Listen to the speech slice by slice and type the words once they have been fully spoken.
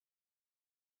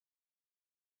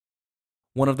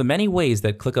One of the many ways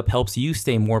that ClickUp helps you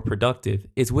stay more productive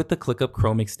is with the ClickUp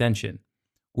Chrome extension.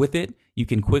 With it, you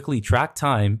can quickly track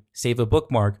time, save a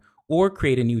bookmark, or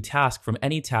create a new task from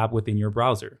any tab within your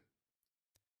browser.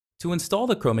 To install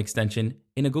the Chrome extension,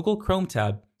 in a Google Chrome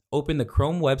tab, open the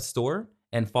Chrome Web Store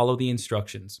and follow the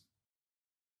instructions.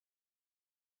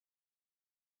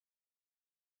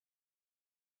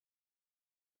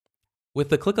 With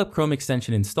the ClickUp Chrome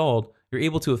extension installed, you're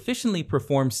able to efficiently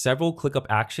perform several ClickUp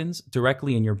actions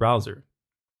directly in your browser.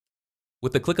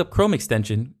 With the ClickUp Chrome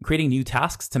extension, creating new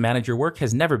tasks to manage your work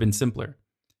has never been simpler.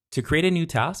 To create a new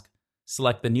task,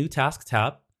 select the New Task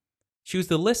tab, choose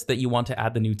the list that you want to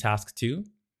add the new task to,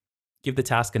 give the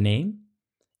task a name,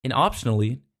 and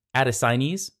optionally, add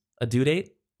assignees, a due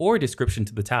date, or a description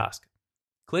to the task.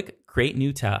 Click Create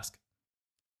New Task.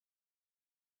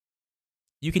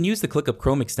 You can use the ClickUp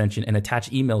Chrome extension and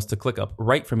attach emails to ClickUp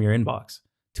right from your inbox.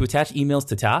 To attach emails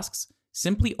to tasks,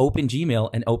 simply open Gmail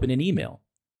and open an email.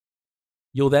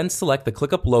 You'll then select the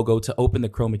ClickUp logo to open the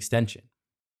Chrome extension.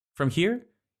 From here,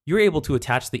 you're able to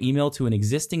attach the email to an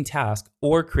existing task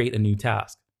or create a new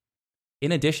task.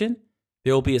 In addition,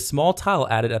 there will be a small tile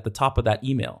added at the top of that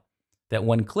email that,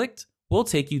 when clicked, will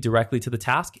take you directly to the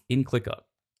task in ClickUp.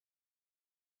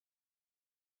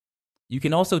 You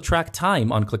can also track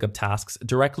time on ClickUp tasks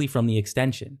directly from the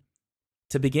extension.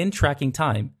 To begin tracking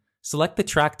time, select the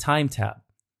Track Time tab.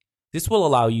 This will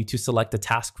allow you to select a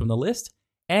task from the list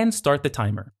and start the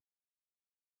timer.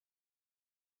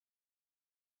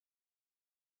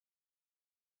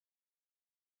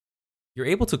 You're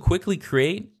able to quickly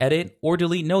create, edit, or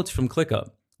delete notes from ClickUp,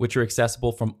 which are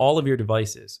accessible from all of your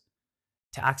devices.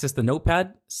 To access the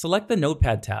Notepad, select the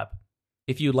Notepad tab.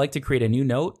 If you'd like to create a new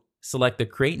note, select the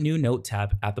Create New Note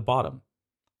tab at the bottom.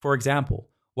 For example,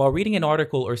 while reading an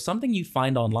article or something you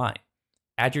find online,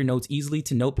 add your notes easily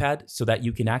to Notepad so that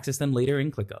you can access them later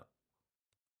in ClickUp.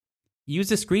 Use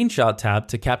the Screenshot tab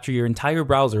to capture your entire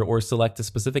browser or select a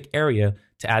specific area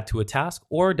to add to a task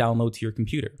or download to your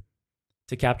computer.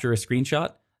 To capture a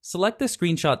screenshot, select the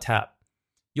Screenshot tab.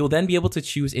 You'll then be able to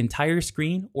choose Entire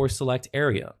Screen or select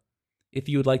Area. If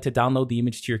you would like to download the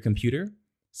image to your computer,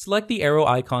 select the arrow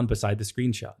icon beside the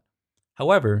screenshot.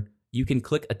 However, you can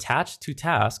click Attach to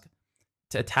Task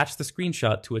to attach the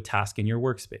screenshot to a task in your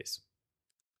workspace.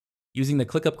 Using the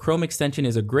ClickUp Chrome extension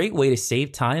is a great way to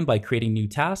save time by creating new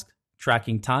tasks,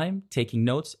 tracking time, taking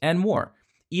notes, and more,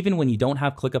 even when you don't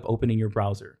have ClickUp open in your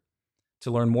browser.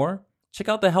 To learn more, check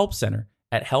out the Help Center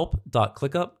at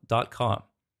help.clickup.com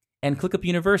and ClickUp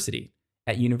University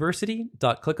at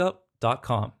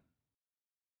university.clickup.com.